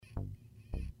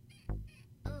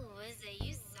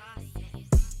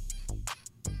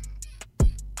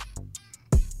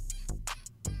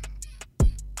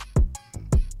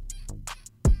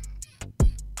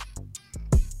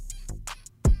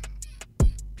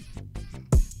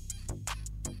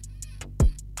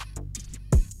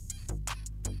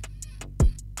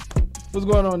What's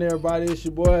going on, everybody? It's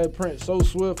your boy Prince So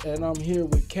Swift, and I'm here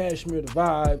with Cashmere the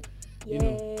Vibe.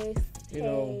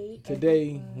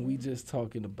 Today everyone. We just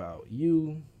talking about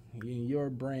you and your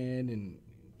brand, and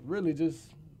really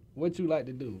just what you like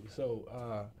to do.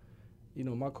 So,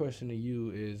 my question to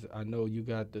you is: I know you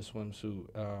got the swimsuit.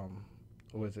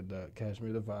 Was it the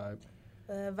Cashmere the Vibe?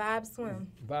 Vibe Swim.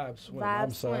 Vibe Swim.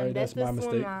 I'm sorry, that's my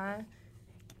mistake. Line.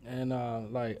 And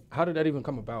how did that even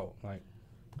come about?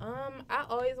 I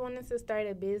always wanted to start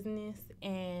a business,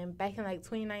 and back in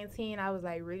 2019, I was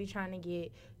really trying to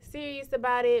get serious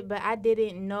about it, but I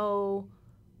didn't know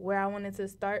where I wanted to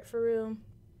start for real.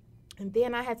 And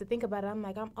then I had to think about it. I'm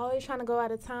I'm always trying to go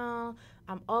out of town.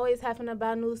 I'm always having to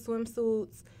buy new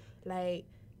swimsuits.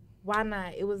 Why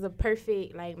not? It was a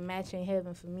perfect match in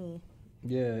heaven for me.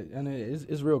 Yeah, and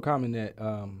it's real common that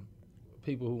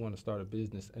people who want to start a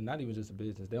business, and not even just a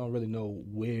business, they don't really know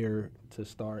where to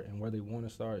start and where they want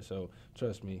to start. So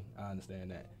trust me, I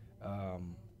understand that.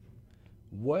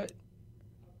 What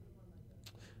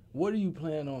do you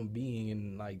plan on being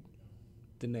in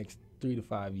the next 3 to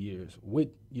 5 years with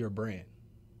your brand?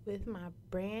 With my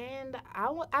brand,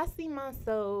 I see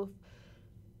myself.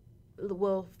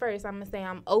 Well, first I'm gonna say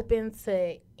I'm open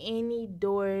to any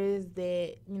doors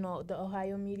that the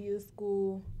Ohio Media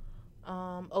School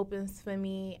opens for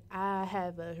me. I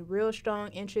have a real strong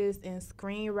interest in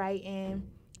screenwriting,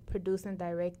 producing,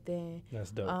 directing. That's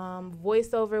dope.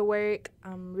 Voiceover work.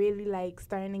 I'm really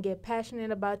starting to get passionate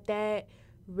about that.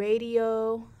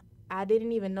 Radio. I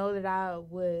didn't even know that I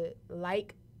would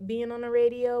like being on the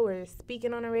radio or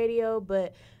speaking on the radio,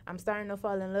 but I'm starting to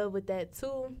fall in love with that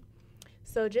too.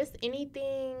 So just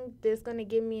anything that's gonna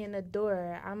get me in the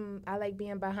door. I like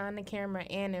being behind the camera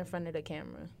and in front of the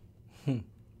camera.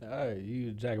 All right, you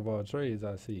a jack of all trades,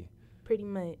 I see. Pretty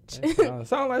much.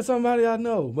 Sound like somebody I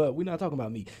know, but we're not talking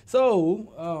about me.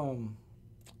 So,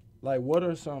 what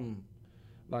are some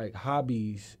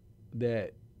hobbies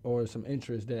or some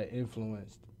interests that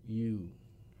influenced you?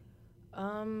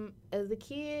 As a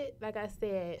kid, like I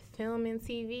said, film and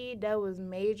TV, that was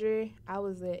major. I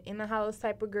was an in-the-house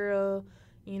type of girl,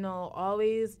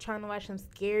 always trying to watch some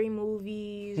scary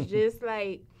movies, just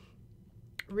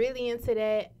really into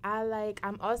that.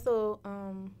 I'm also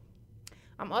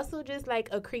just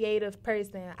a creative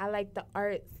person. I like the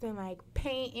arts and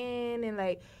painting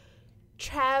and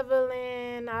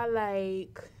traveling. I'm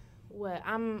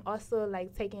also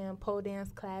taking pole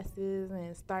dance classes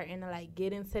and starting to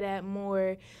get into that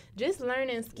more. Just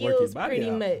learning skills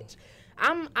pretty much.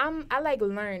 I like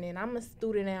learning. I'm a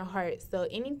student at heart. So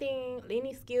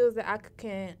any skills that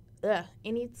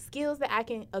I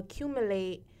can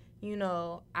accumulate,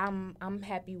 I'm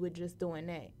happy with just doing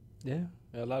that. Yeah,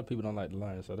 a lot of people don't like to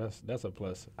learn, so that's a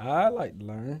plus. I like to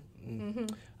learn. Mm-hmm.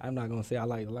 I'm not gonna say I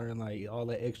like to learn all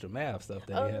that extra math stuff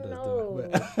that they had us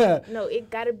doing. But no,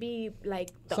 it gotta be the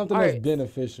something arts. That's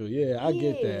beneficial. Yeah, I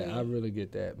get that. I really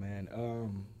get that,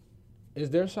 man. Is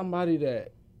there somebody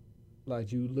that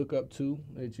you look up to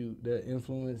that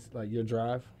influence your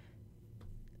drive?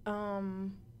 Tyler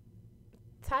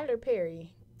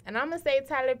Perry. And I'm going to say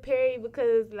Tyler Perry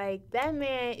because, that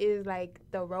man is,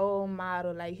 the role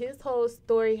model. His whole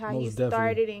story, how he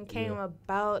started and came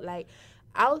about,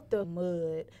 out the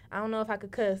mud. I don't know if I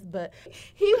could cuss, but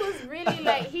he was really,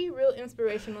 he real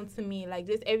inspirational to me.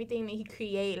 Just everything that he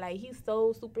create. He's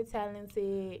so super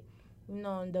talented,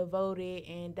 and devoted.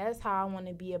 And that's how I want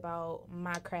to be about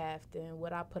my craft and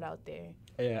what I put out there.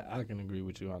 Yeah, I can agree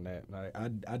with you on that. I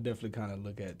definitely kind of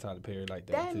look at Tyler Perry like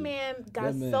that. That man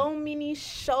got so many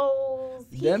shows.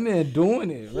 That man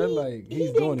doing it. He's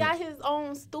doing it. He got his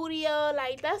own studio.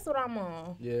 That's what I'm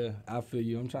on. Yeah, I feel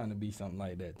you. I'm trying to be something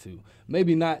like that too.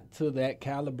 Maybe not to that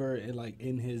caliber and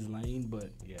in his lane,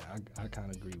 but yeah, I kind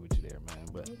of agree with you there, man.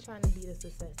 But I'm trying to be the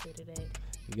successor to that.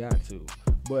 You got to.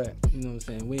 But, you know what I'm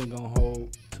saying, we ain't going to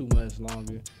hold too much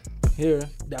longer. Here,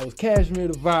 that was Cashmere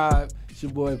the Vibe. It's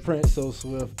your boy Prince So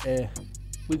Swift. And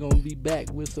we're going to be back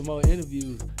with some more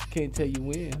interviews. Can't tell you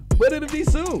when, but it'll be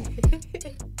soon.